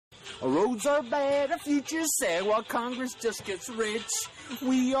Our roads are bad, our future's sad, while Congress just gets rich.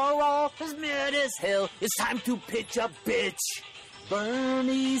 We are all as mad as hell. It's time to pitch a bitch.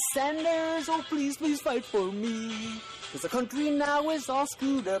 Bernie Sanders, oh please, please fight for me. 'Cause the country now is all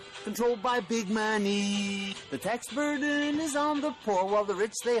screwed up, controlled by big money. The tax burden is on the poor, while the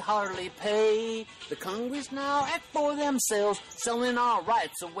rich they hardly pay. The Congress now act for themselves, selling our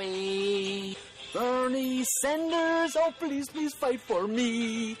rights away. Bernie Sanders, oh please, please fight for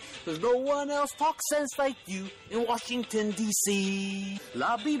me. There's no one else talks sense like you in Washington, D.C.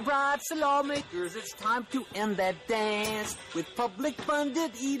 Lobby bribes to lawmakers, it's time to end that dance. With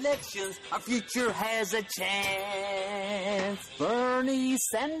public-funded elections, our future has a chance. Bernie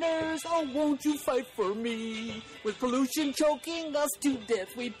Sanders, oh won't you fight for me? With pollution choking us to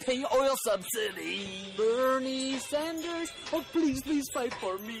death, we pay oil subsidy. Bernie Sanders, oh please, please fight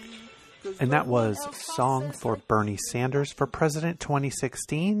for me. And that was Song for Bernie Sanders for President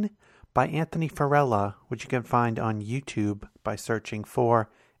 2016 by Anthony Farella, which you can find on YouTube by searching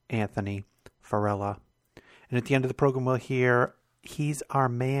for Anthony Farella. And at the end of the program, we'll hear He's Our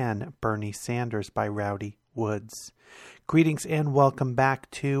Man, Bernie Sanders by Rowdy Woods. Greetings and welcome back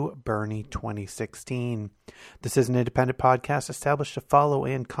to Bernie 2016. This is an independent podcast established to follow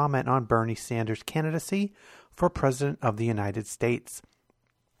and comment on Bernie Sanders' candidacy for President of the United States.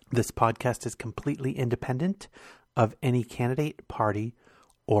 This podcast is completely independent of any candidate, party,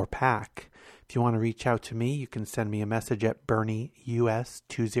 or PAC. If you want to reach out to me, you can send me a message at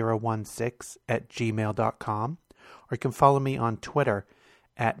bernieus2016@gmail.com, or you can follow me on Twitter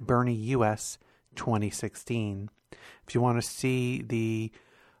at bernieus2016. If you want to see the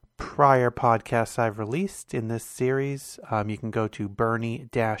prior podcasts I've released in this series, you can go to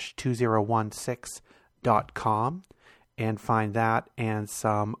bernie-2016.com. and find that and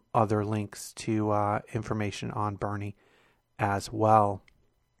some other links to information on Bernie as well.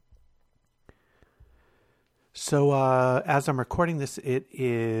 So as I'm recording this, it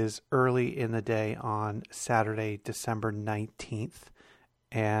is early in the day on Saturday, December 19th,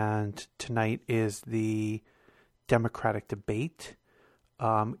 and tonight is the Democratic debate,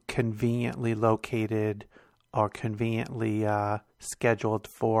 conveniently located or conveniently scheduled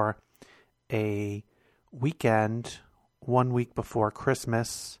for a weekend 1 week before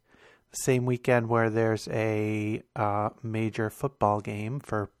Christmas, the same weekend where there's a major football game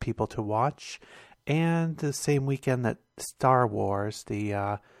for people to watch, and the same weekend that Star Wars,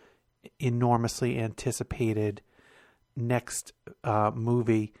 the enormously anticipated next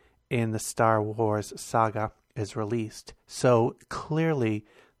movie in the Star Wars saga, is released. So clearly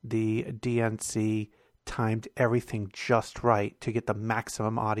the DNC timed everything just right to get the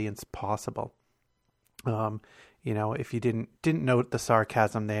maximum audience possible. You know, if you didn't note the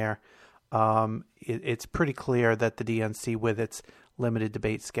sarcasm there, it's pretty clear that the DNC, with its limited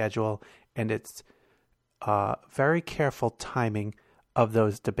debate schedule and its very careful timing of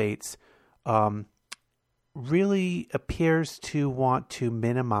those debates, really appears to want to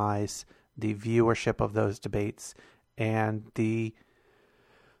minimize the viewership of those debates. And the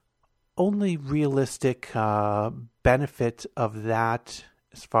only realistic benefit of that,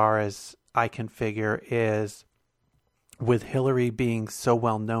 as far as I can figure, is with Hillary being so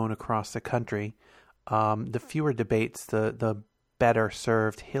well known across the country, the fewer debates, the better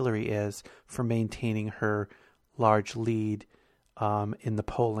served Hillary is for maintaining her large lead in the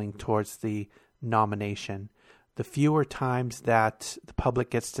polling towards the nomination. The fewer times that the public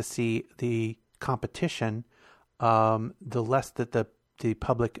gets to see the competition, the less that the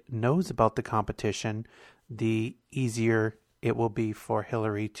public knows about the competition, the easier it will be for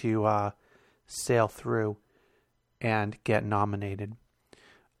Hillary to sail through and get nominated.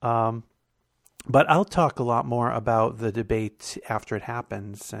 But I'll talk a lot more about the debate after it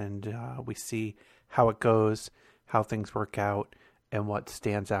happens, and we see how it goes, how things work out, and what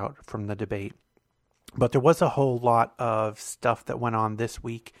stands out from the debate. But there was a whole lot of stuff that went on this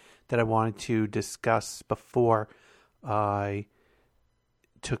week that I wanted to discuss before I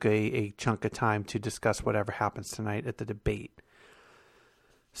took a chunk of time to discuss whatever happens tonight at the debate.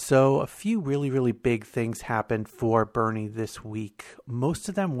 So a few really, really big things happened for Bernie this week. Most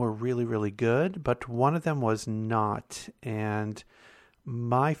of them were really, really good, but one of them was not. And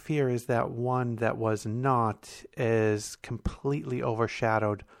my fear is that one that was not is completely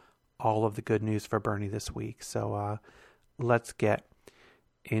overshadowed all of the good news for Bernie this week. So let's get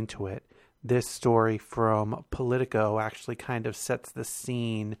into it. This story from Politico actually kind of sets the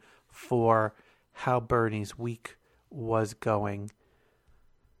scene for how Bernie's week was going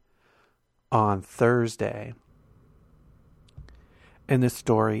on Thursday. And this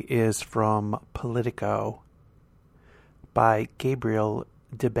story is from Politico by Gabriel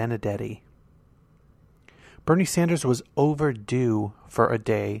De Benedetti. Bernie Sanders was overdue for a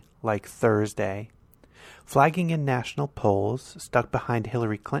day like Thursday. Flagging in national polls, stuck behind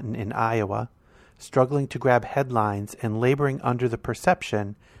Hillary Clinton in Iowa, struggling to grab headlines and laboring under the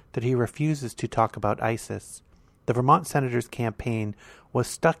perception that he refuses to talk about ISIS, the Vermont senator's campaign was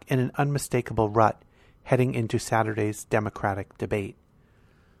stuck in an unmistakable rut heading into Saturday's Democratic debate.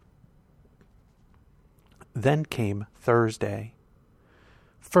 Then came Thursday.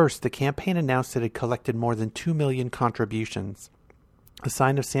 First, the campaign announced it had collected more than 2 million contributions, a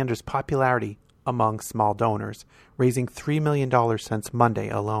sign of Sanders' popularity among small donors, raising $3 million since Monday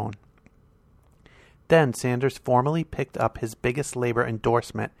alone. Then Sanders formally picked up his biggest labor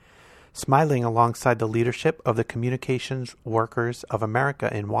endorsement, smiling alongside the leadership of the Communications Workers of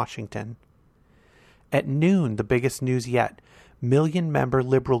America in Washington. At noon, the biggest news yet, million-member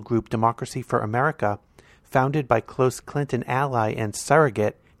liberal group Democracy for America, founded by close Clinton ally and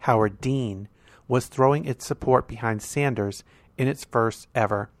surrogate Howard Dean, was throwing its support behind Sanders in its first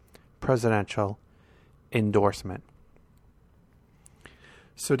ever presidential endorsement.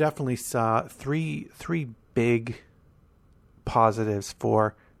 So definitely saw three big positives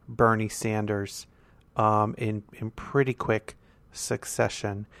for Bernie Sanders in pretty quick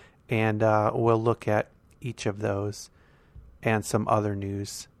succession, and we'll look at each of those and some other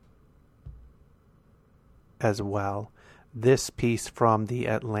news as well. This piece from The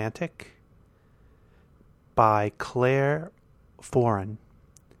Atlantic by Claire Foran.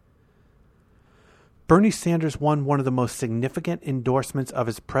 Bernie Sanders won one of the most significant endorsements of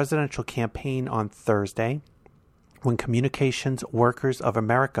his presidential campaign on Thursday, when Communications Workers of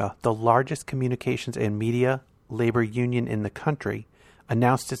America, the largest communications and media labor union in the country,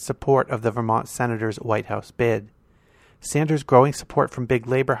 announced its support of the Vermont senator's White House bid. Sanders' growing support from big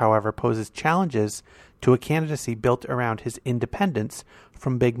labor, however, poses challenges to a candidacy built around his independence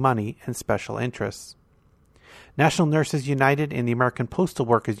from big money and special interests. National Nurses United and the American Postal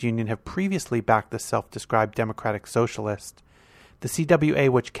Workers Union have previously backed the self-described Democratic Socialist. The CWA,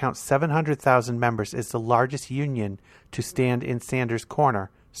 which counts 700,000 members, is the largest union to stand in Sanders' corner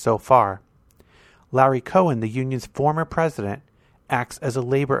so far. Larry Cohen, the union's former president, acts as a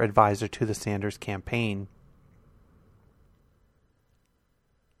labor advisor to the Sanders campaign.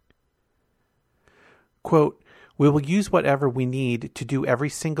 Quote, "We will use whatever we need to do every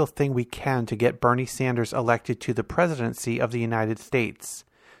single thing we can to get Bernie Sanders elected to the presidency of the United States.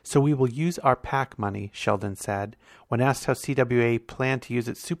 So we will use our PAC money," Sheldon said, when asked how CWA planned to use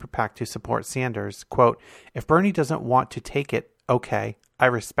its super PAC to support Sanders. Quote, "If Bernie doesn't want to take it, okay, I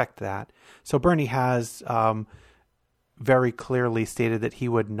respect that." So Bernie has very clearly stated that he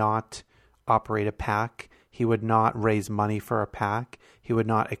would not operate a PAC. He would not raise money for a PAC. He would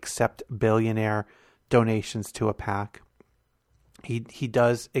not accept billionaire donations to a PAC. He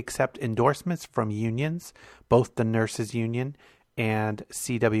does accept endorsements from unions, both the Nurses Union and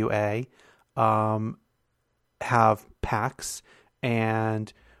CWA have PACs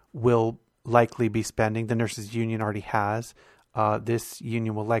and will likely be spending. The Nurses Union already has. This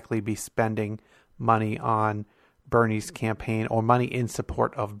union will likely be spending money on Bernie's campaign or money in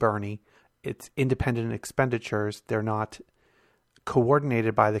support of Bernie. It's independent expenditures. They're not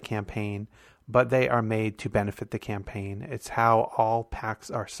coordinated by the campaign, but they are made to benefit the campaign. It's how all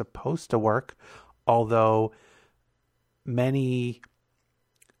PACs are supposed to work, although many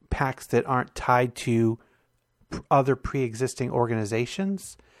PACs that aren't tied to other pre-existing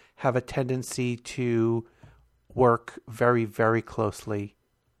organizations have a tendency to work very, very closely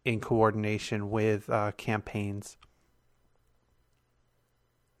in coordination with campaigns.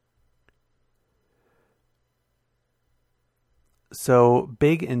 So,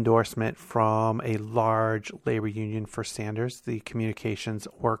 big endorsement from a large labor union for Sanders, the Communications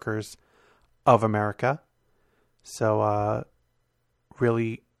Workers of America. So,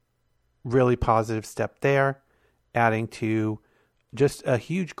 really, really positive step there, adding to just a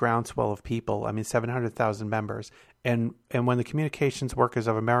huge groundswell of people. I mean, 700,000 members. And when the Communications Workers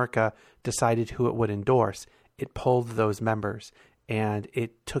of America decided who it would endorse, it pulled those members and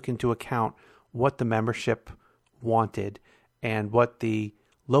it took into account what the membership wanted and what the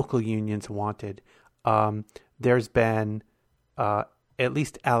local unions wanted. There's been at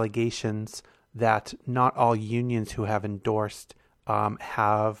least allegations that not all unions who have endorsed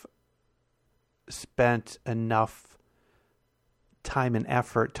have spent enough time and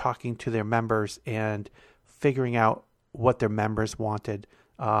effort talking to their members and figuring out what their members wanted.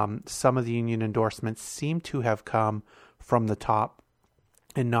 Some of the union endorsements seem to have come from the top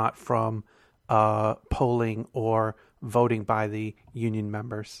and not from polling or voting by the union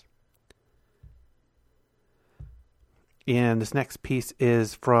members. And this next piece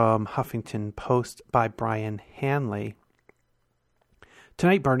is from Huffington Post by Brian Hanley.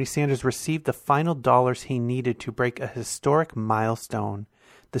 Tonight, Bernie Sanders received the final dollars he needed to break a historic milestone.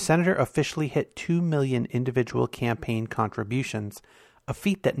 The senator officially hit 2 million individual campaign contributions, a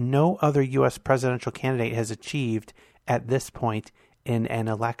feat that no other U.S. presidential candidate has achieved at this point in an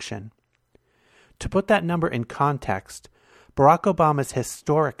election. To put that number in context, Barack Obama's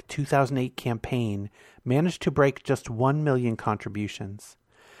historic 2008 campaign managed to break just 1 million contributions.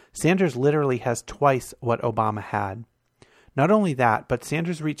 Sanders literally has twice what Obama had. Not only that, but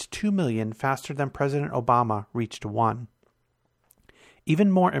Sanders reached 2 million faster than President Obama reached 1. Even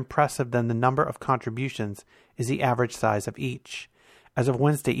more impressive than the number of contributions is the average size of each. As of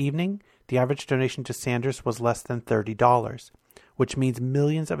Wednesday evening, the average donation to Sanders was less than $30, which means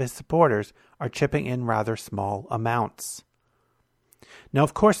millions of his supporters are chipping in rather small amounts. Now,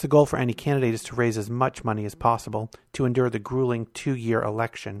 of course, the goal for any candidate is to raise as much money as possible to endure the grueling 2-year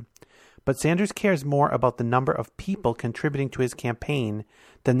election. But Sanders cares more about the number of people contributing to his campaign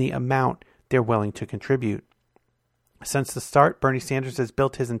than the amount they're willing to contribute. Since the start, Bernie Sanders has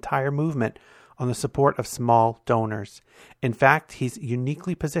built his entire movement on the support of small donors. In fact, he's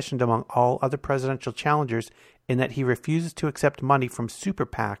uniquely positioned among all other presidential challengers in that he refuses to accept money from super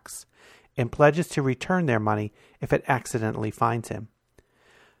PACs and pledges to return their money if it accidentally finds him.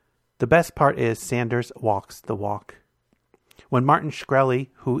 The best part is Sanders walks the walk. When Martin Shkreli,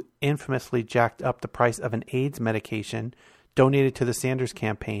 who infamously jacked up the price of an AIDS medication, donated to the Sanders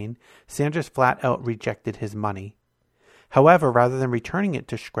campaign, Sanders flat out rejected his money. However, rather than returning it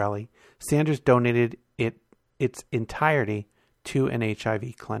to Shkreli, Sanders donated its entirety to an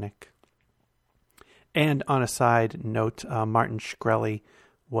HIV clinic. And on a side note, Martin Shkreli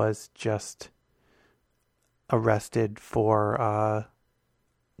was just arrested for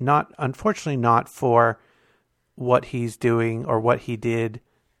unfortunately not for what he's doing or what he did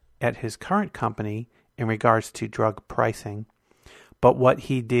at his current company in regards to drug pricing, but what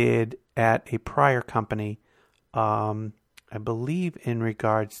he did at a prior company, I believe in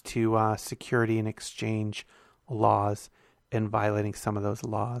regards to security and exchange laws and violating some of those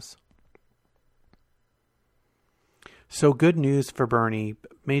laws. So good news for Bernie.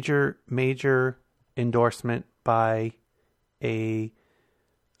 Major endorsement by a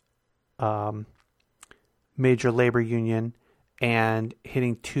major labor union and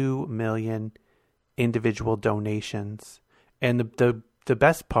hitting 2 million individual donations. And the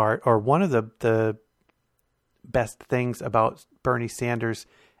best part, or one of the best things about Bernie Sanders'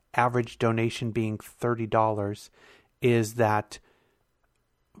 average donation being $30 is that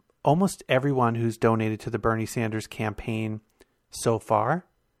almost everyone who's donated to the Bernie Sanders campaign so far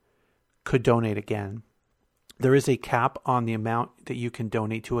could donate again. There is a cap on the amount that you can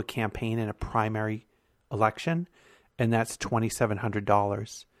donate to a campaign in a primary election, and that's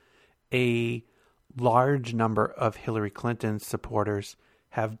 $2,700. A large number of Hillary Clinton's supporters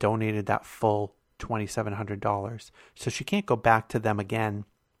have donated that full $2,700. So she can't go back to them again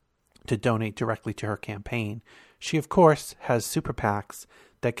to donate directly to her campaign. She, of course, has super PACs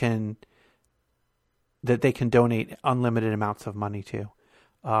that they can donate unlimited amounts of money to.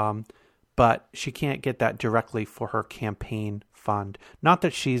 But she can't get that directly for her campaign fund. Not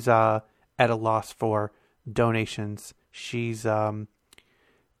that she's at a loss for donations. She's earned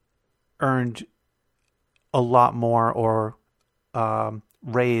a lot more or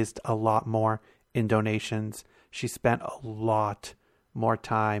raised a lot more in donations. She spent a lot more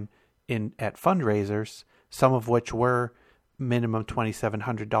time at fundraisers, some of which were minimum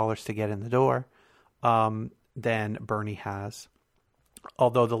 $2,700 to get in the door, than Bernie has.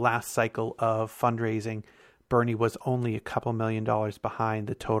 Although the last cycle of fundraising, Bernie was only a couple $1 million behind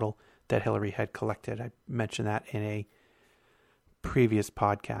the total that Hillary had collected. I mentioned that in a previous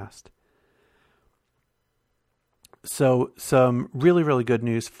podcast. So some really, really good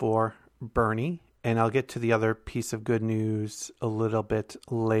news for Bernie, and I'll get to the other piece of good news a little bit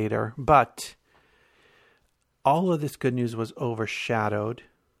later. But all of this good news was overshadowed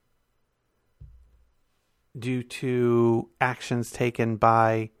due to actions taken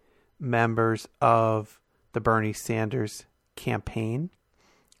by members of the Bernie Sanders campaign.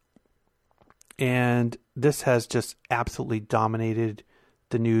 And this has just absolutely dominated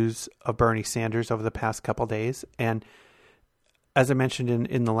the news of Bernie Sanders over the past couple days. And as I mentioned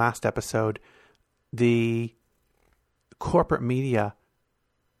in the last episode, the corporate media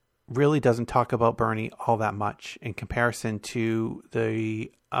really doesn't talk about Bernie all that much in comparison to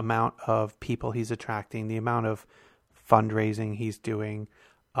the amount of people he's attracting, the amount of fundraising he's doing,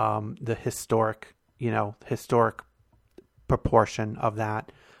 the historic proportion of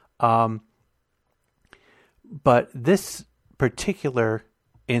that. But this particular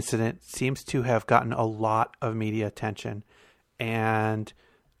incident seems to have gotten a lot of media attention. And,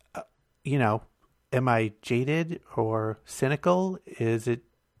 am I jaded or cynical? Is it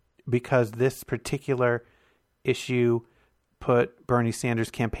because this particular issue put Bernie Sanders'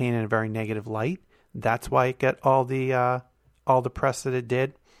 campaign in a very negative light? That's why it got all the press that it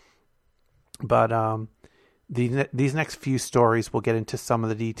did. But these next few stories will get into some of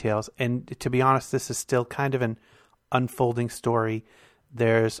the details. And to be honest, this is still kind of an unfolding story.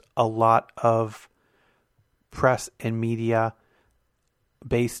 There's a lot of press and media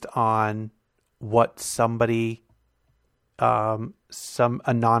based on what somebody, some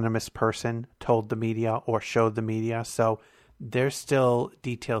anonymous person told the media or showed the media. So there's still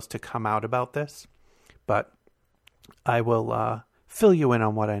details to come out about this, but I will fill you in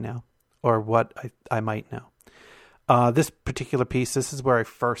on what I know or what I might know. This particular piece, this is where I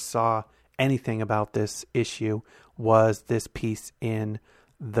first saw anything about this issue, was this piece in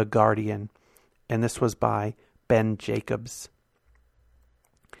The Guardian, and this was by Ben Jacobs.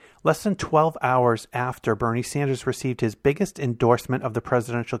 Less than 12 hours after Bernie Sanders received his biggest endorsement of the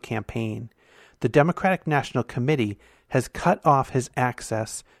presidential campaign, the Democratic National Committee has cut off his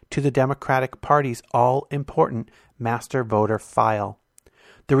access to the Democratic Party's all-important master voter file.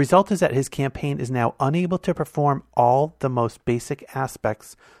 The result is that his campaign is now unable to perform all the most basic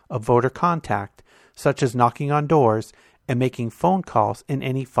aspects of voter contact, such as knocking on doors and making phone calls in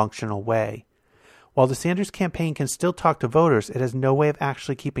any functional way. While the Sanders campaign can still talk to voters, it has no way of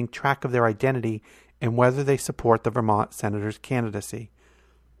actually keeping track of their identity and whether they support the Vermont senator's candidacy.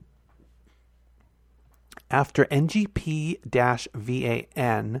 After NGP-VAN,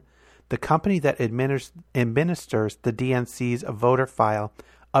 the company that administers the DNC's voter file,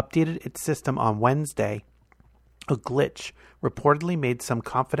 updated its system on Wednesday, a glitch reportedly made some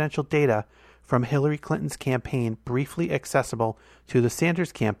confidential data from Hillary Clinton's campaign briefly accessible to the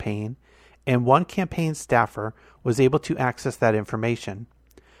Sanders campaign, and one campaign staffer was able to access that information.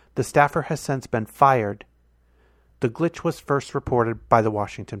 The staffer has since been fired. The glitch was first reported by the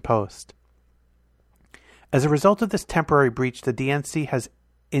Washington Post. As a result of this temporary breach, the DNC has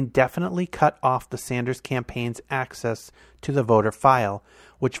indefinitely cut off the Sanders campaign's access to the voter file,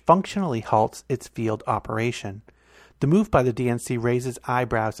 which functionally halts its field operation. The move by the DNC raises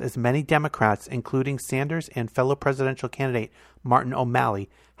eyebrows as many Democrats, including Sanders and fellow presidential candidate Martin O'Malley,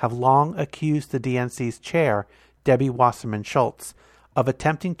 have long accused the DNC's chair, Debbie Wasserman Schultz, of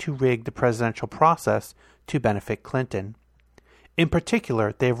attempting to rig the presidential process to benefit Clinton. In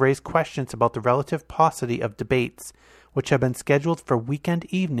particular, they have raised questions about the relative paucity of debates, which have been scheduled for weekend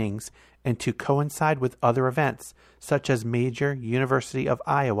evenings and to coincide with other events, such as major University of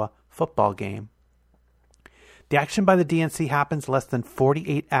Iowa football game. The action by the DNC happens less than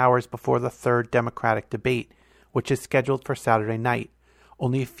 48 hours before the third Democratic debate, which is scheduled for Saturday night,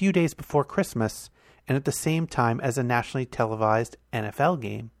 only a few days before Christmas, and at the same time as a nationally televised NFL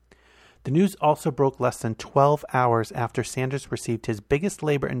game. The news also broke less than 12 hours after Sanders received his biggest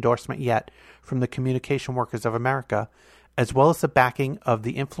labor endorsement yet from the Communication Workers of America, as well as the backing of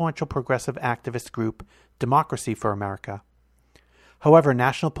the influential progressive activist group Democracy for America. However,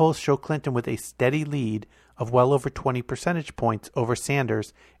 national polls show Clinton with a steady lead of well over 20 percentage points over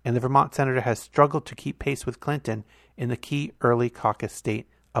Sanders, and the Vermont senator has struggled to keep pace with Clinton in the key early caucus state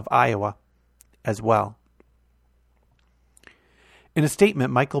of Iowa as well. In a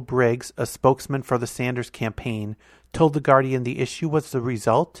statement, Michael Briggs, a spokesman for the Sanders campaign, told The Guardian the issue was the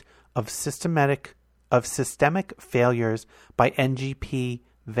result of systemic failures by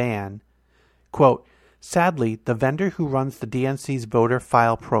NGP-VAN. Quote, "Sadly, the vendor who runs the DNC's voter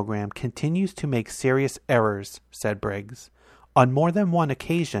file program continues to make serious errors," said Briggs. On more than one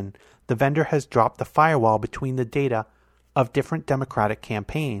occasion, the vendor has dropped the firewall between the data of different Democratic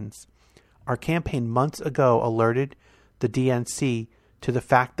campaigns. Our campaign months ago alerted the DNC to the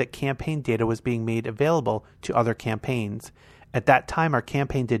fact that campaign data was being made available to other campaigns. At that time, our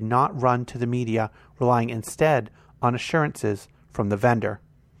campaign did not run to the media, relying instead on assurances from the vendor.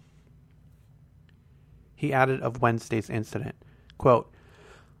 He added of Wednesday's incident, quote,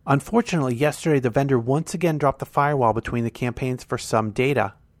 "Unfortunately, yesterday the vendor once again dropped the firewall between the campaigns for some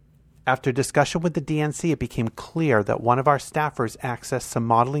data. After discussion with the DNC, it became clear that one of our staffers accessed some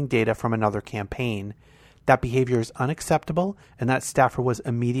modeling data from another campaign. That behavior is unacceptable, and that staffer was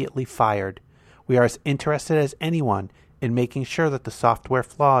immediately fired. We are as interested as anyone in making sure that the software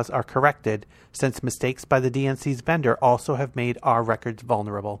flaws are corrected, since mistakes by the DNC's vendor also have made our records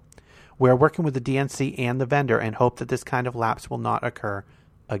vulnerable. We are working with the DNC and the vendor and hope that this kind of lapse will not occur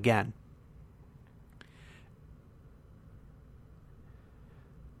again."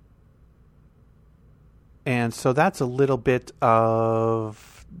 And so that's a little bit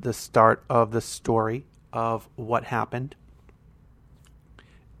of the start of the story of what happened.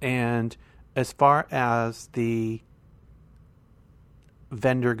 And as far as the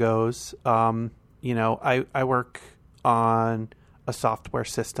vendor goes, I work on a software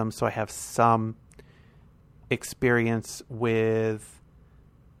system, so I have some experience with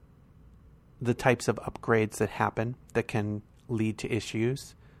the types of upgrades that happen that can lead to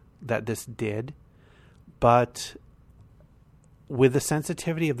issues that this did. But with the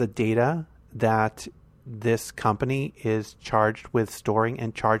sensitivity of the data that this company is charged with storing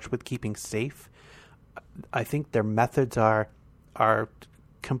and charged with keeping safe, I think their methods are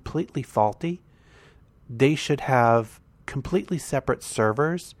completely faulty. They should have completely separate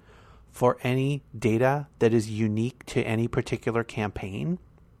servers for any data that is unique to any particular campaign,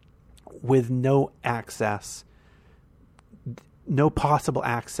 with no possible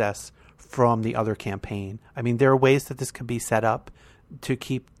access from the other campaign. I mean, there are ways that this could be set up to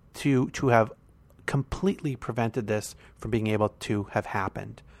have completely prevented this from being able to have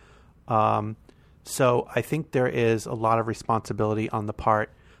happened. So I think there is a lot of responsibility on the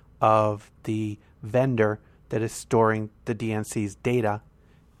part of the vendor that is storing the DNC's data,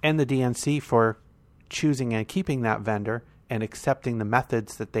 and the DNC for choosing and keeping that vendor and accepting the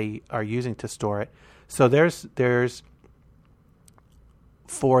methods that they are using to store it. So there's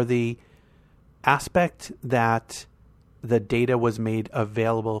for the aspect that the data was made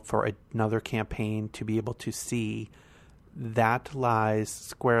available for another campaign to be able to see, that lies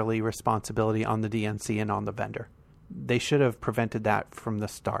squarely responsibility on the DNC and on the vendor. They should have prevented that from the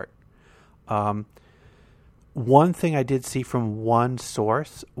start. One thing I did see from one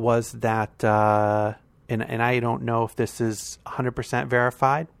source was that, and I don't know if this is 100%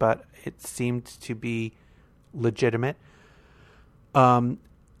 verified, but it seemed to be legitimate. Not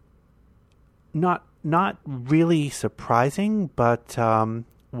really surprising, but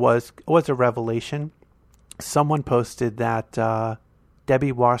was a revelation. Someone posted that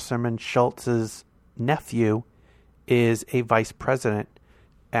Debbie Wasserman Schultz's nephew is a vice president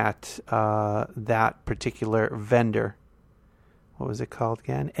at that particular vendor. What was it called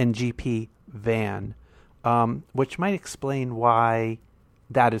again? NGP Van, which might explain why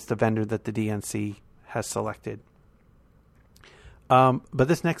that is the vendor that the DNC has selected. But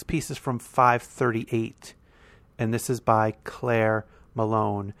this next piece is from 538, and this is by Claire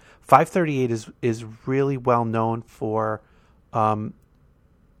Malone. 538 is really well known for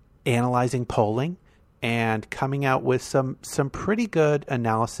analyzing polling and coming out with some pretty good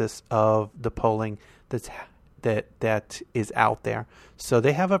analysis of the polling that is out there. So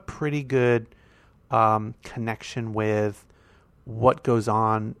they have a pretty good connection with what goes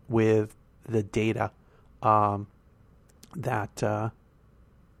on with the data that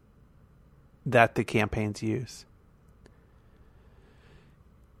the campaigns use.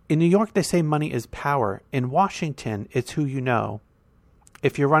 In New York, they say money is power. In Washington, it's who you know.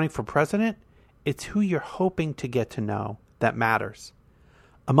 If you're running for president, it's who you're hoping to get to know that matters.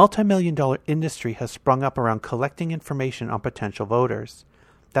 A multi-million-dollar industry has sprung up around collecting information on potential voters.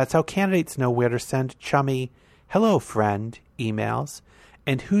 That's how candidates know where to send chummy, "Hello, friend" emails,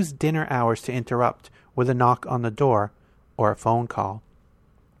 and whose dinner hours to interrupt with a knock on the door or a phone call.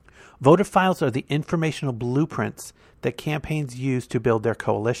 Voter files are the informational blueprints that campaigns use to build their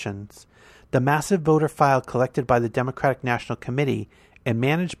coalitions. The massive voter file collected by the Democratic National Committee and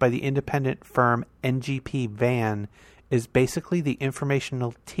managed by the independent firm NGP Van is basically the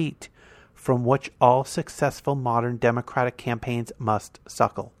informational teat from which all successful modern Democratic campaigns must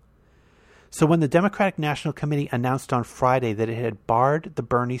suckle. So when the Democratic National Committee announced on Friday that it had barred the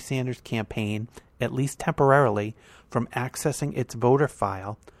Bernie Sanders campaign, at least temporarily, from accessing its voter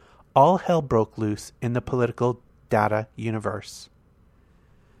file, all hell broke loose in the political data universe.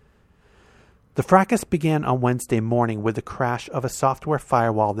 The fracas began on Wednesday morning with the crash of a software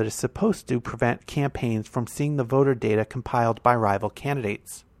firewall that is supposed to prevent campaigns from seeing the voter data compiled by rival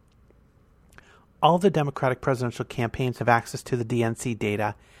candidates. All the Democratic presidential campaigns have access to the DNC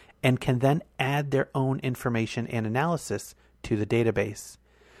data and can then add their own information and analysis to the database.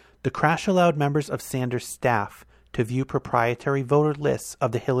 The crash allowed members of Sanders' staff to view proprietary voter lists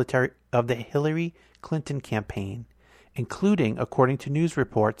of the Hillary Clinton campaign, including, according to news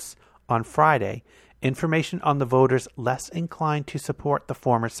reports on Friday, information on the voters less inclined to support the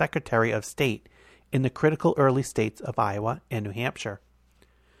former Secretary of State in the critical early states of Iowa and New Hampshire.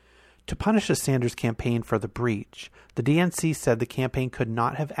 To punish the Sanders campaign for the breach, the DNC said the campaign could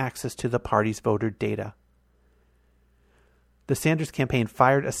not have access to the party's voter data. The Sanders campaign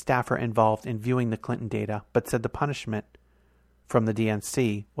fired a staffer involved in viewing the Clinton data, but said the punishment from the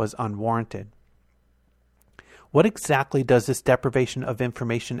DNC was unwarranted. What exactly does this deprivation of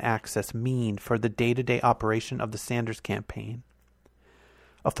information access mean for the day-to-day operation of the Sanders campaign?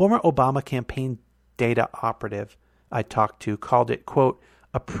 A former Obama campaign data operative I talked to called it, quote,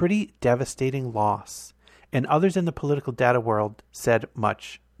 a pretty devastating loss, and others in the political data world said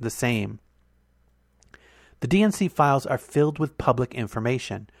much the same. The DNC files are filled with public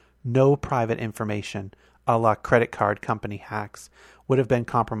information. No private information, a la credit card company hacks, would have been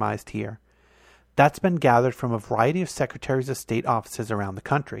compromised here. That's been gathered from a variety of Secretaries of State offices around the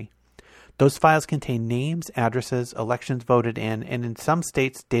country. Those files contain names, addresses, elections voted in, and in some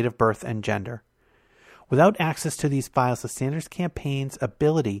states, date of birth and gender. Without access to these files, the Sanders campaign's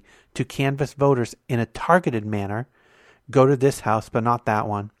ability to canvass voters in a targeted manner, go to this house but not that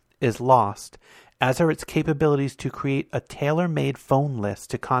one, is lost, as are its capabilities to create a tailor-made phone list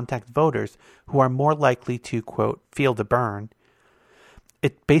to contact voters who are more likely to, quote, feel the burn.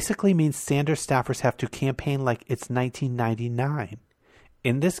 It basically means Sanders staffers have to campaign like it's 1999.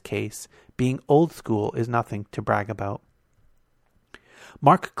 In this case, being old school is nothing to brag about.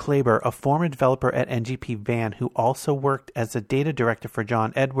 Mark Klaber, a former developer at NGP Van who also worked as a data director for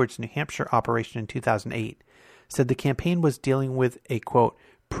John Edwards' New Hampshire operation in 2008, said the campaign was dealing with a, quote,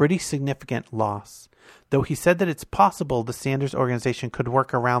 pretty significant loss, though he said that it's possible the Sanders organization could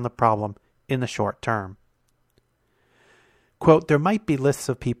work around the problem in the short term. Quote, there might be lists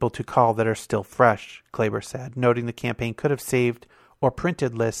of people to call that are still fresh, Klaber said, noting the campaign could have saved or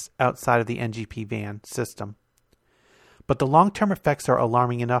printed lists outside of the NGP Van system. But the long-term effects are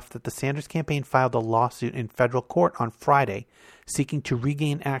alarming enough that the Sanders campaign filed a lawsuit in federal court on Friday seeking to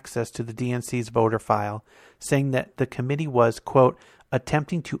regain access to the DNC's voter file, saying that the committee was, quote,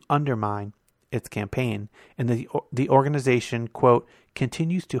 attempting to undermine its campaign, and the organization, quote,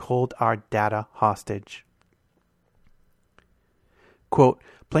 continues to hold our data hostage. Quote,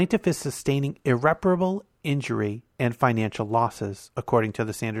 plaintiff is sustaining irreparable injury and financial losses, according to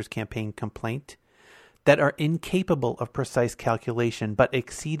the Sanders campaign complaint, that are incapable of precise calculation but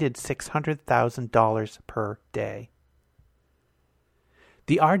exceeded $600,000 per day.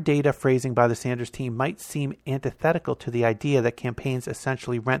 The our data phrasing by the Sanders team might seem antithetical to the idea that campaigns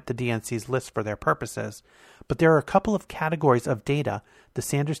essentially rent the DNC's list for their purposes, but there are a couple of categories of data the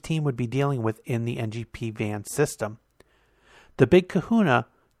Sanders team would be dealing with in the NGP Van system. The Big Kahuna,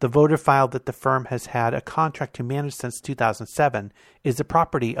 the voter file that the firm has had a contract to manage since 2007, is the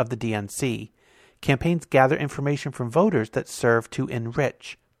property of the DNC. Campaigns gather information from voters that serve to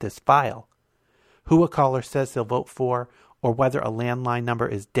enrich this file. Who a caller says they'll vote for, or whether a landline number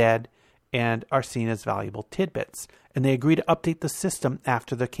is dead, and are seen as valuable tidbits. And they agree to update the system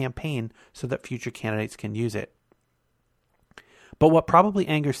after the campaign so that future candidates can use it. But what probably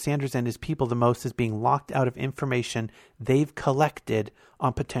angers Sanders and his people the most is being locked out of information they've collected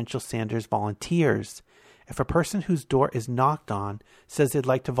on potential Sanders volunteers. If a person whose door is knocked on says they'd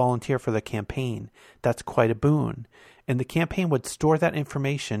like to volunteer for the campaign, that's quite a boon, and the campaign would store that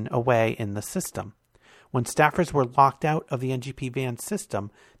information away in the system. When staffers were locked out of the NGP Van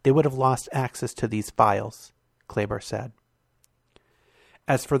system, they would have lost access to these files, Klaber said.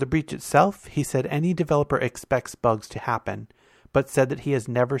 As for the breach itself, he said any developer expects bugs to happen, but said that he has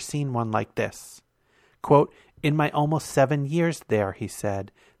never seen one like this. Quote, in my almost 7 years there, he said,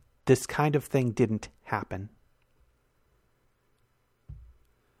 this kind of thing didn't happen.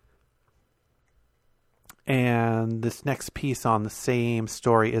 And this next piece on the same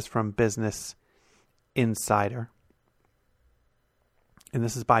story is from Business Insider. And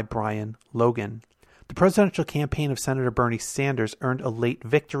this is by Brian Logan. The presidential campaign of Senator Bernie Sanders earned a late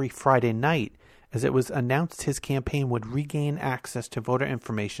victory Friday night as it was announced his campaign would regain access to voter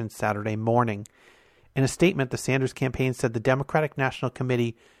information Saturday morning. In a statement, the Sanders campaign said the Democratic National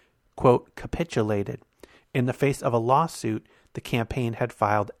Committee, quote, capitulated in the face of a lawsuit the campaign had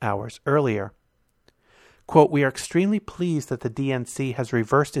filed hours earlier. Quote, we are extremely pleased that the DNC has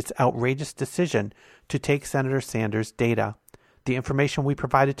reversed its outrageous decision to take Senator Sanders' data. The information we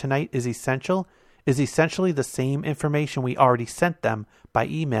provided tonight is essentially the same information we already sent them by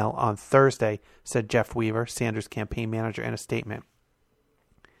email on Thursday, said Jeff Weaver, Sanders' campaign manager, in a statement.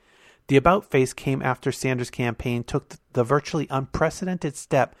 The about-face came after Sanders' campaign took the virtually unprecedented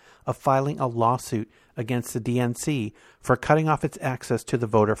step of filing a lawsuit against the DNC for cutting off its access to the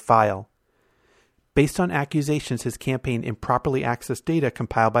voter file. Based on accusations his campaign improperly accessed data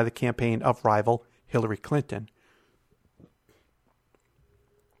compiled by the campaign of rival Hillary Clinton.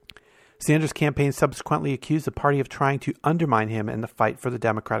 Sanders' campaign subsequently accused the party of trying to undermine him in the fight for the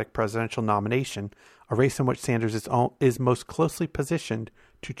Democratic presidential nomination, a race in which Sanders is most closely positioned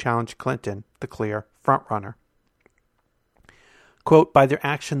to challenge Clinton, the clear frontrunner. Quote, by their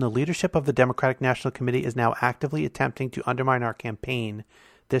action, the leadership of the Democratic National Committee is now actively attempting to undermine our campaign.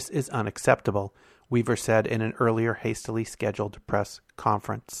 This is unacceptable, Weaver said in an earlier hastily scheduled press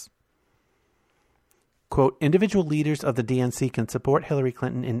conference. Quote, individual leaders of the DNC can support Hillary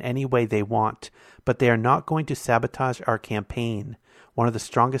Clinton in any way they want, but they are not going to sabotage our campaign, one of the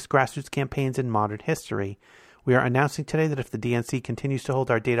strongest grassroots campaigns in modern history. We are announcing today that if the DNC continues to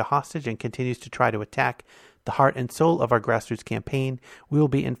hold our data hostage and continues to try to attack the heart and soul of our grassroots campaign, we will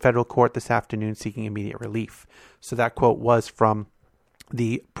be in federal court this afternoon seeking immediate relief. So that quote was from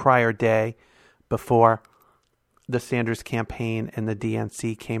the prior day before the Sanders campaign and the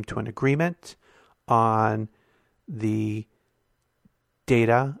DNC came to an agreement on the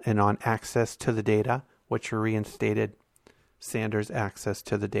data and on access to the data, which reinstated Sanders' access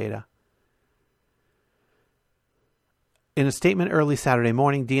to the data. In a statement early Saturday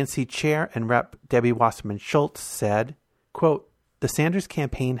morning, DNC Chair and Rep. Debbie Wasserman Schultz said, quote, the Sanders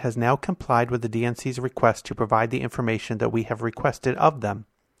campaign has now complied with the DNC's request to provide the information that we have requested of them.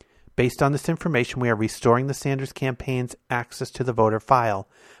 Based on this information, we are restoring the Sanders campaign's access to the voter file,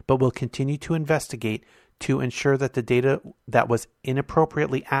 but will continue to investigate to ensure that the data that was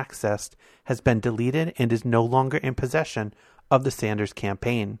inappropriately accessed has been deleted and is no longer in possession of the Sanders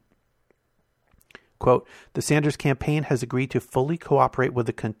campaign. Quote, the Sanders campaign has agreed to fully cooperate with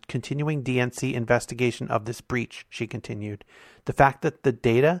the continuing DNC investigation of this breach, she continued. The fact that the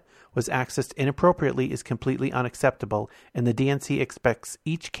data was accessed inappropriately is completely unacceptable, and the DNC expects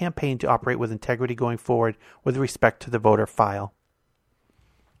each campaign to operate with integrity going forward with respect to the voter file.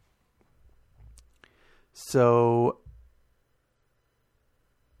 So,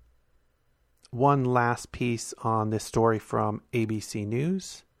 one last piece on this story from ABC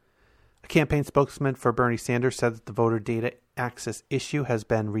News. A campaign spokesman for Bernie Sanders said that the voter data access issue has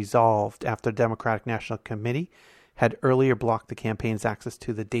been resolved after the Democratic National Committee had earlier blocked the campaign's access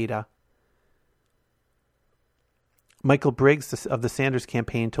to the data. Michael Briggs of the Sanders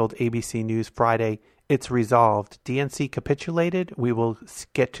campaign told ABC News Friday, it's resolved. DNC capitulated. We will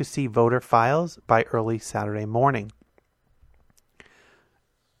get to see voter files by early Saturday morning.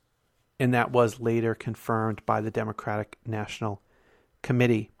 And that was later confirmed by the Democratic National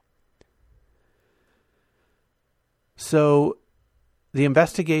Committee. So the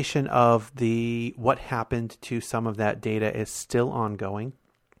investigation of what happened to some of that data is still ongoing.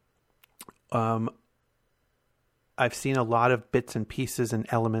 I've seen a lot of bits and pieces and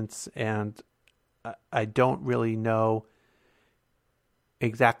elements, and I don't really know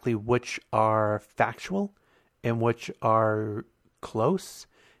exactly which are factual and which are close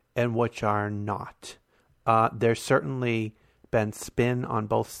and which are not. There's certainly been spin on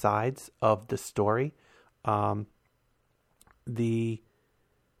both sides of the story. The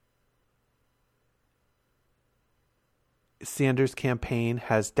Sanders campaign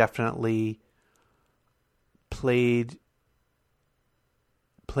has definitely played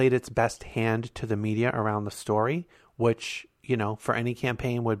its best hand to the media around the story, which, for any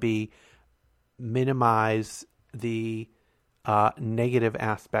campaign would be minimize the negative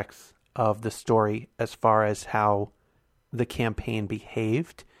aspects of the story as far as how the campaign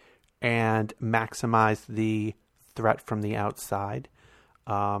behaved and maximize the threat from the outside.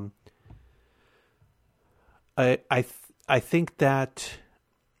 I think that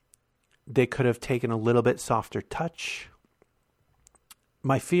they could have taken a little bit softer touch.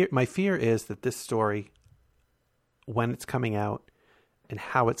 My fear is that this story, when it's coming out and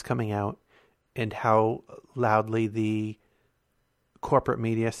how it's coming out and how loudly the corporate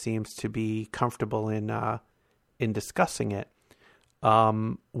media seems to be comfortable in discussing it,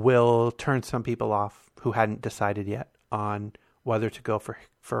 will turn some people off who hadn't decided yet on whether to go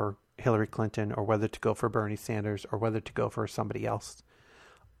for Hillary Clinton or whether to go for Bernie Sanders or whether to go for somebody else.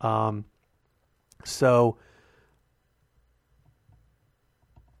 So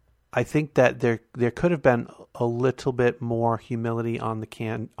I think that there could have been a little bit more humility on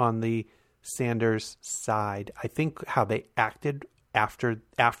the Sanders side. I think how they acted after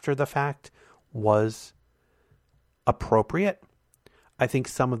the fact was appropriate. I think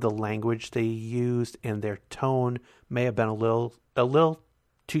some of the language they used and their tone may have been a little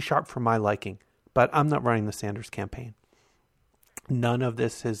too sharp for my liking, but I'm not running the Sanders campaign. None of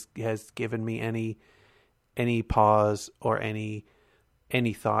this has given me any pause or any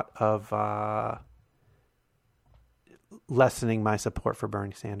thought of lessening my support for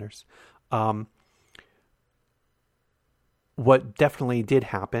Bernie Sanders. What definitely did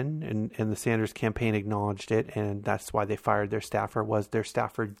happen, and the Sanders campaign acknowledged it, and that's why they fired their staffer, was their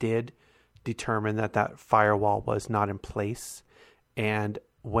staffer did determine that firewall was not in place. And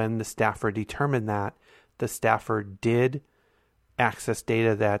when the staffer determined that, the staffer did access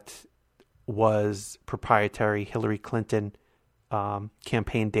data that was proprietary Hillary Clinton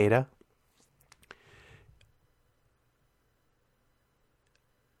campaign data.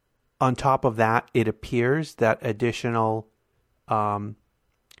 On top of that, it appears that additional usernames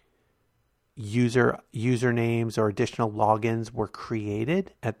or additional logins were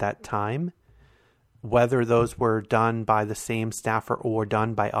created at that time. Whether those were done by the same staffer or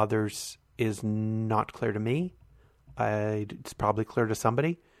done by others is not clear to me. It's probably clear to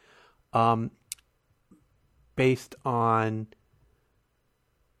somebody. Based on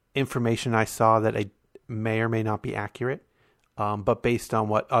information I saw that I may or may not be accurate, but based on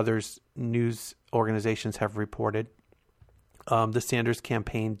what others news organizations have reported, the Sanders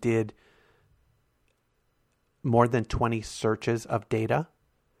campaign did more than 20 searches of data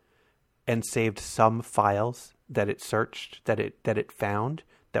and saved some files that it searched, that it found,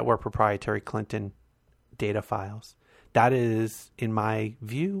 that were proprietary Clinton data files. That is, in my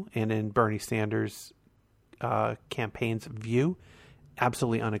view, and in Bernie Sanders' campaign's view,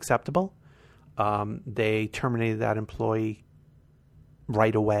 absolutely unacceptable. They terminated that employee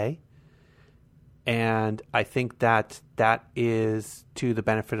right away. And I think that is to the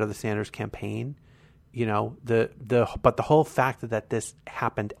benefit of the Sanders campaign. You know, but the whole fact that this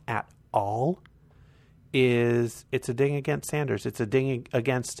happened at all it's a ding against Sanders. It's a ding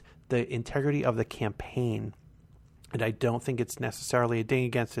against the integrity of the campaign. And I don't think it's necessarily a ding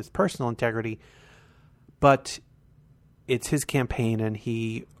against his personal integrity, but it's his campaign and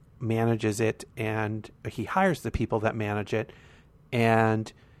he manages it and he hires the people that manage it.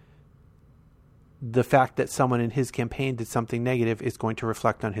 And the fact that someone in his campaign did something negative is going to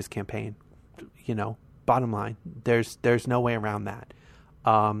reflect on his campaign. You know, bottom line, there's no way around that.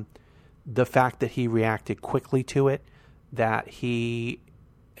 The fact that he reacted quickly to it, that he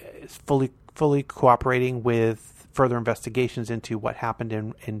is fully cooperating with further investigations into what happened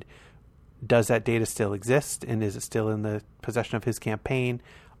and does that data still exist and is it still in the possession of his campaign?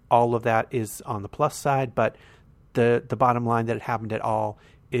 All of that is on the plus side, but the bottom line that it happened at all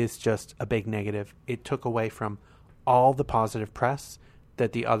is just a big negative. It took away from all the positive press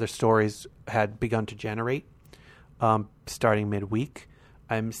that the other stories had begun to generate starting midweek.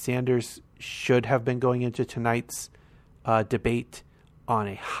 Sanders should have been going into tonight's debate on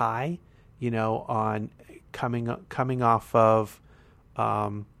a high, you know, on coming off of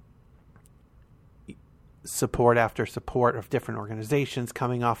support after support of different organizations,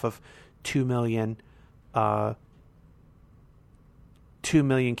 coming off of 2 million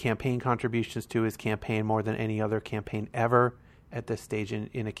campaign contributions to his campaign, more than any other campaign ever at this stage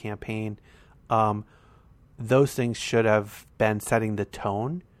in a campaign. Those things should have been setting the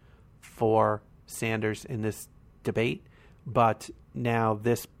tone for Sanders in this debate, but now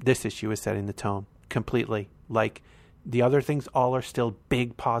this issue is setting the tone completely. Like, the other things all are still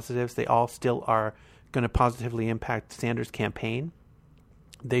big positives. They all still are going to positively impact Sanders' campaign.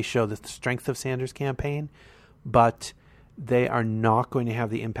 They show the strength of Sanders' campaign, but they are not going to have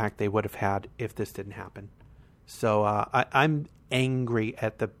the impact they would have had if this didn't happen. So I'm angry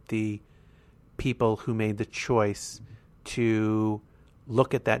at the people who made the choice to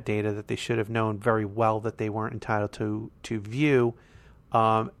look at that data that they should have known very well that they weren't entitled to view,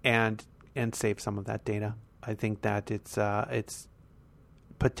 and save some of that data. I think that it's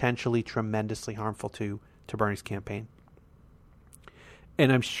potentially tremendously harmful to Bernie's campaign.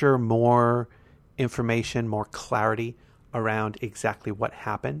 And I'm sure more information, more clarity around exactly what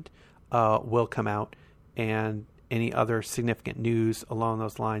happened will come out, and any other significant news along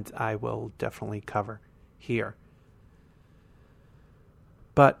those lines I will definitely cover here.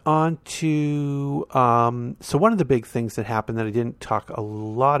 But on to, so one of the big things that happened that I didn't talk a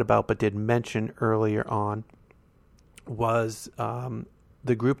lot about but did mention earlier on was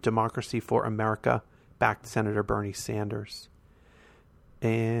the group Democracy for America backed Senator Bernie Sanders.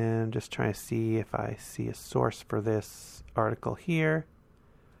 And just trying to see if I see a source for this article here.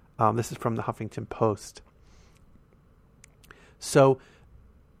 This is from the Huffington Post. So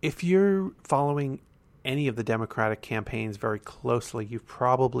if you're following any of the Democratic campaigns very closely, you've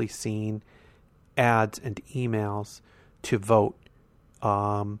probably seen ads and emails to vote.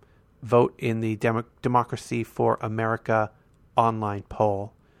 Vote in the Democracy for America online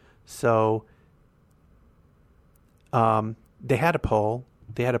poll. So they had a poll.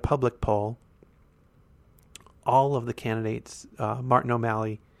 They had a public poll. All of the candidates, Martin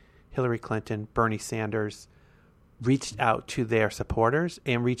O'Malley, Hillary Clinton, Bernie Sanders, reached out to their supporters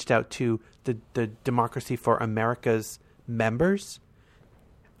and reached out to the Democracy for America's members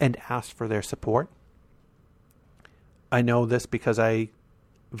and asked for their support. I know this because I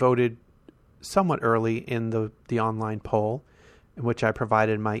voted somewhat early in the online poll, in which I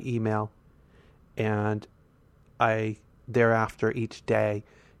provided my email, and I thereafter each day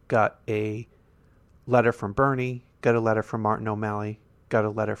got a letter from Bernie, got a letter from Martin O'Malley, got a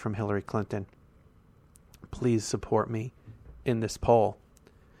letter from Hillary Clinton. Please support me in this poll.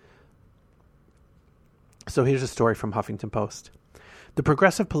 So here's a story from Huffington Post. The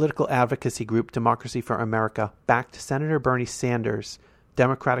progressive political advocacy group Democracy for America backed Senator Bernie Sanders'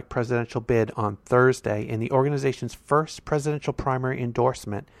 Democratic presidential bid on Thursday in the organization's first presidential primary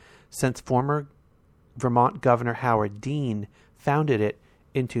endorsement since former Vermont Governor Howard Dean founded it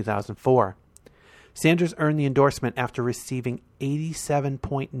in 2004. Sanders earned the endorsement after receiving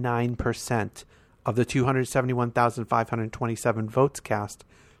 87.9% of the 271,527 votes cast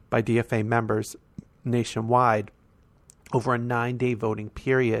by DFA members nationwide over a 9-day voting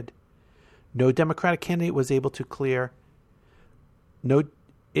period. No Democratic candidate was able to clear the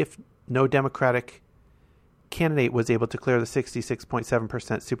 66.7%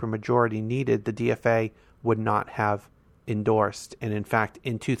 supermajority needed, the DFA would not have endorsed. And in fact,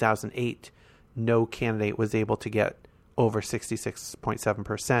 in 2008, no candidate was able to get over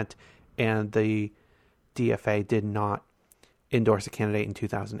 66.7%, and the DFA did not endorse a candidate in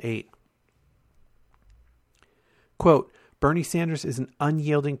 2008. Quote, Bernie Sanders is an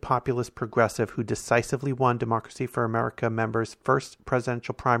unyielding populist progressive who decisively won Democracy for America members' first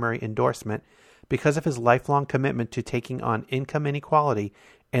presidential primary endorsement because of his lifelong commitment to taking on income inequality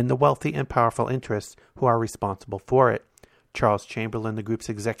and the wealthy and powerful interests who are responsible for it, Charles Chamberlain, the group's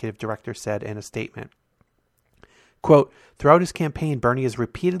executive director, said in a statement. Quote, throughout his campaign, Bernie has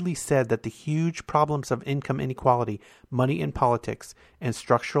repeatedly said that the huge problems of income inequality, money in politics, and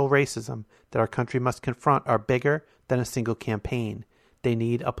structural racism that our country must confront are bigger than a single campaign. They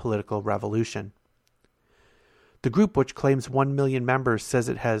need a political revolution. The group, which claims 1 million members, says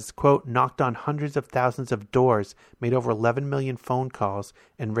it has, quote, knocked on hundreds of thousands of doors, made over 11 million phone calls,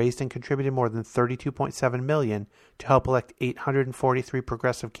 and raised and contributed more than $32.7 million to help elect 843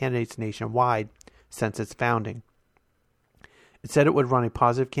 progressive candidates nationwide since its founding. It said it would run a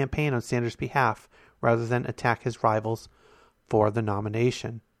positive campaign on Sanders' behalf rather than attack his rivals for the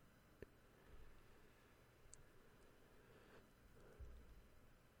nomination.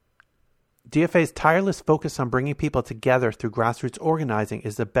 DFA's tireless focus on bringing people together through grassroots organizing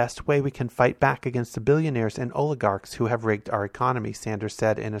is the best way we can fight back against the billionaires and oligarchs who have rigged our economy, Sanders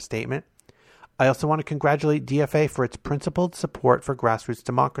said in a statement. I also want to congratulate DFA for its principled support for grassroots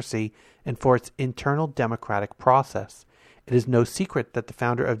democracy and for its internal democratic process. It is no secret that the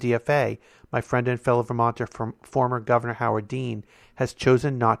founder of DFA, my friend and fellow Vermonter former Governor Howard Dean, has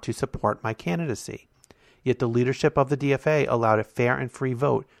chosen not to support my candidacy. Yet the leadership of the DFA allowed a fair and free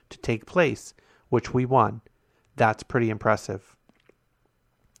vote to take place, which we won. That's pretty impressive.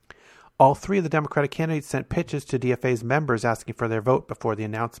 All three of the Democratic candidates sent pitches to DFA's members asking for their vote before the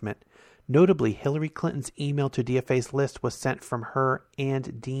announcement. Notably, Hillary Clinton's email to DFA's list was sent from her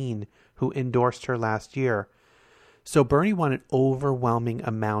and Dean, who endorsed her last year. So Bernie won an overwhelming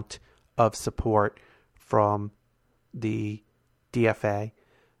amount of support from the DFA.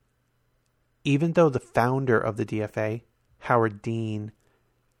 Even though the founder of the DFA, Howard Dean,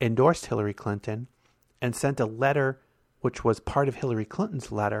 endorsed Hillary Clinton and sent a letter, which was part of Hillary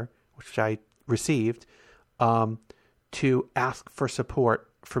Clinton's letter, which I received, to ask for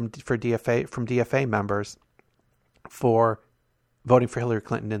support from DFA members for voting for Hillary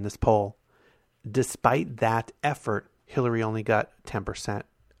Clinton in this poll. Despite that effort, Hillary only got 10%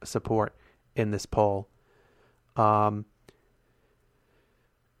 support in this poll.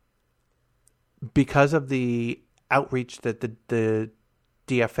 Because of the outreach that the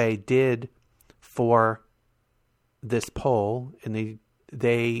DFA did for this poll, and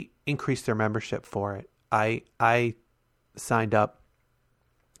they increased their membership for it. I signed up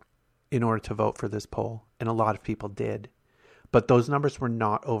in order to vote for this poll, and a lot of people did. But those numbers were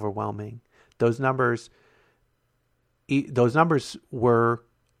not overwhelming. Those numbers were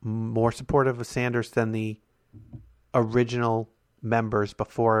more supportive of Sanders than the original members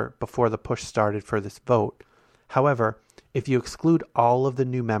before the push started for this vote. However, if you exclude all of the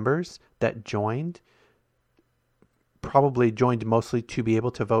new members that probably joined mostly to be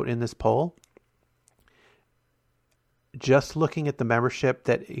able to vote in this poll, just looking at the membership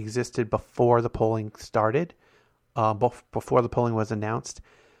that existed before the polling started, before the polling was announced,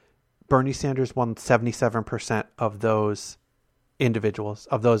 Bernie Sanders won 77% of those individuals,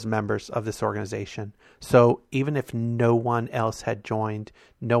 of those members of this organization. So even if no one else had joined,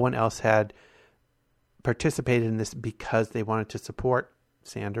 no one else had participated in this because they wanted to support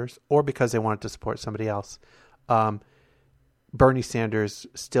Sanders or because they wanted to support somebody else, Bernie Sanders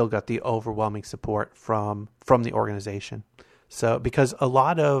still got the overwhelming support from the organization. So because a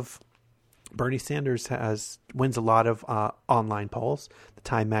lot of Bernie Sanders wins a lot of online polls. The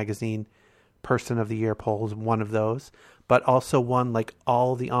Time Magazine Person of the Year poll is one of those, but also won like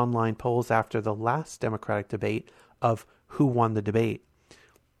all the online polls after the last Democratic debate of who won the debate.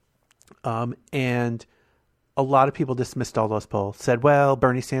 And a lot of people dismissed all those polls, said, well,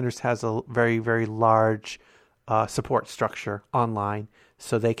 Bernie Sanders has a very, very large support structure online,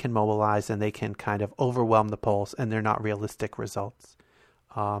 so they can mobilize and they can kind of overwhelm the polls, and they're not realistic results.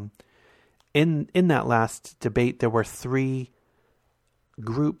 In that last debate, there were three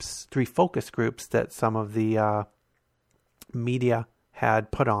focus groups that some of the media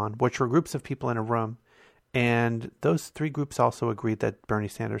had put on, which were groups of people in a room. And those three groups also agreed that Bernie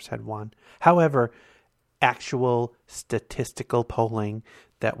Sanders had won. However, actual statistical polling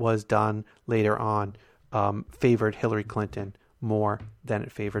that was done later on favored Hillary Clinton more than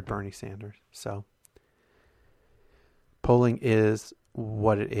it favored Bernie Sanders. So polling is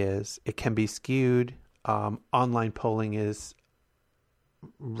what it is. It can be skewed. Online polling is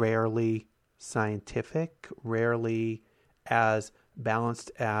rarely scientific, rarely as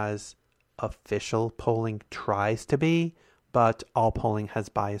balanced as official polling tries to be, but all polling has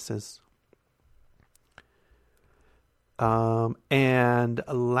biases. And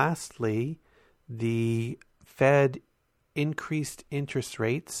lastly, the Fed increased interest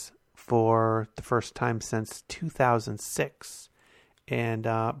rates for the first time since 2006. And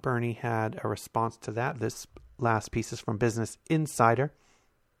Bernie had a response to that. This last piece is from Business Insider.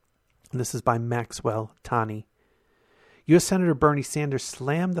 This is by Maxwell Tani. U.S. Senator Bernie Sanders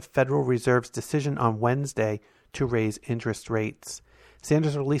slammed the Federal Reserve's decision on Wednesday to raise interest rates.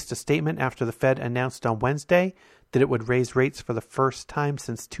 Sanders released a statement after the Fed announced on Wednesday that it would raise rates for the first time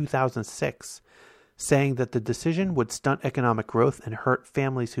since 2006, saying that the decision would stunt economic growth and hurt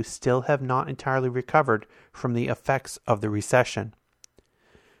families who still have not entirely recovered from the effects of the recession.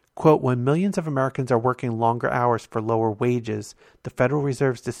 Quote, when millions of Americans are working longer hours for lower wages, the Federal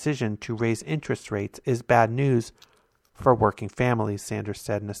Reserve's decision to raise interest rates is bad news for working families, Sanders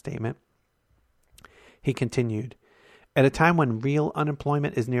said in a statement. He continued, at a time when real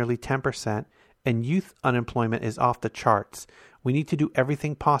unemployment is nearly 10% and youth unemployment is off the charts, we need to do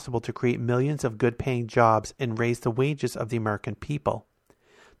everything possible to create millions of good-paying jobs and raise the wages of the American people.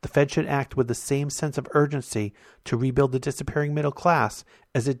 The Fed should act with the same sense of urgency to rebuild the disappearing middle class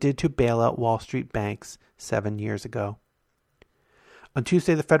as it did to bail out Wall Street banks 7 years ago. On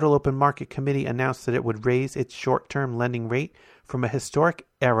Tuesday, the Federal Open Market Committee announced that it would raise its short-term lending rate from a historic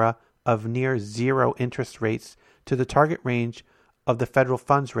era of near zero interest rates to the target range of the federal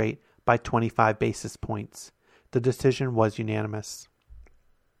funds rate by 25 basis points. The decision was unanimous.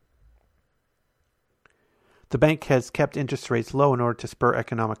 The bank has kept interest rates low in order to spur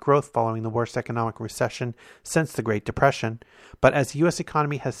economic growth following the worst economic recession since the Great Depression. But as the U.S.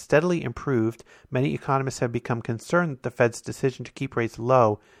 economy has steadily improved, many economists have become concerned that the Fed's decision to keep rates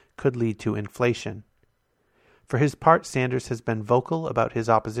low could lead to inflation. For his part, Sanders has been vocal about his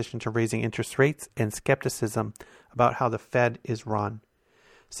opposition to raising interest rates and skepticism about how the Fed is run.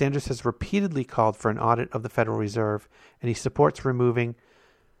 Sanders has repeatedly called for an audit of the Federal Reserve, and he supports removing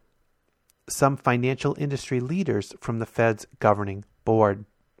some financial industry leaders from the Fed's governing board.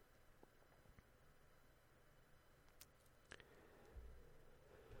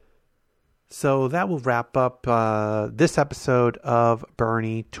 So that will wrap up this episode of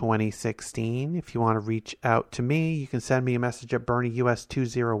Bernie 2016. If you want to reach out to me, you can send me a message at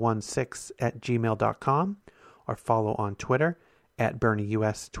BernieUS2016@gmail.com or follow on Twitter at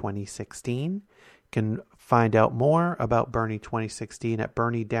BernieUS2016. You can find out more about Bernie 2016 at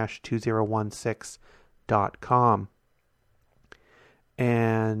Bernie-2016.com.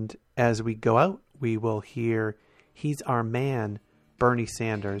 And as we go out, we will hear He's Our Man, Bernie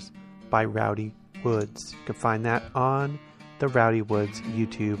Sanders by Rowdy Woods. You can find that on the Rowdy Woods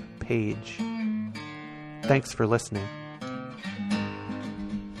YouTube page. Thanks for listening.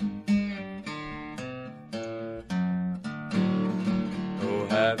 Oh,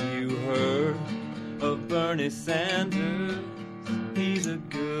 have you heard of Bernie Sanders? He's a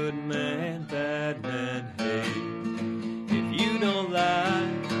good man, bad man, hey. If you don't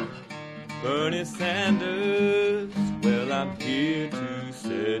like Bernie Sanders, well, I'm here to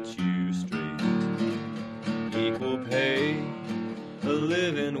set you straight. Equal pay, a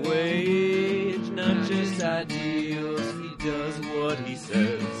living wage, not just ideals, he does what he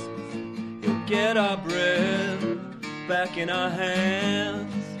says. He'll get our bread back in our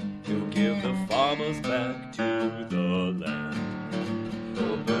hands, he'll give the farmers back to the land.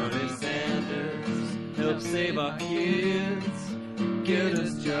 Oh, Bernie Sanders, help save our kids, get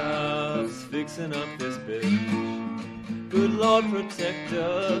us jobs, fixing up this bitch. Good Lord, protect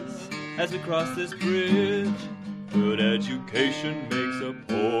us as we cross this bridge. Good education makes a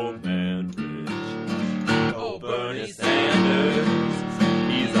poor man rich. Oh, Bernie Sanders,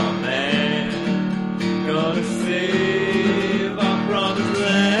 he's our man. Gonna save our promised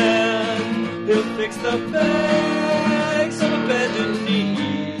land. He'll fix the banks on a bended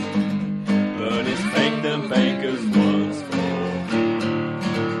knee. Bernie's thank them bankers once more.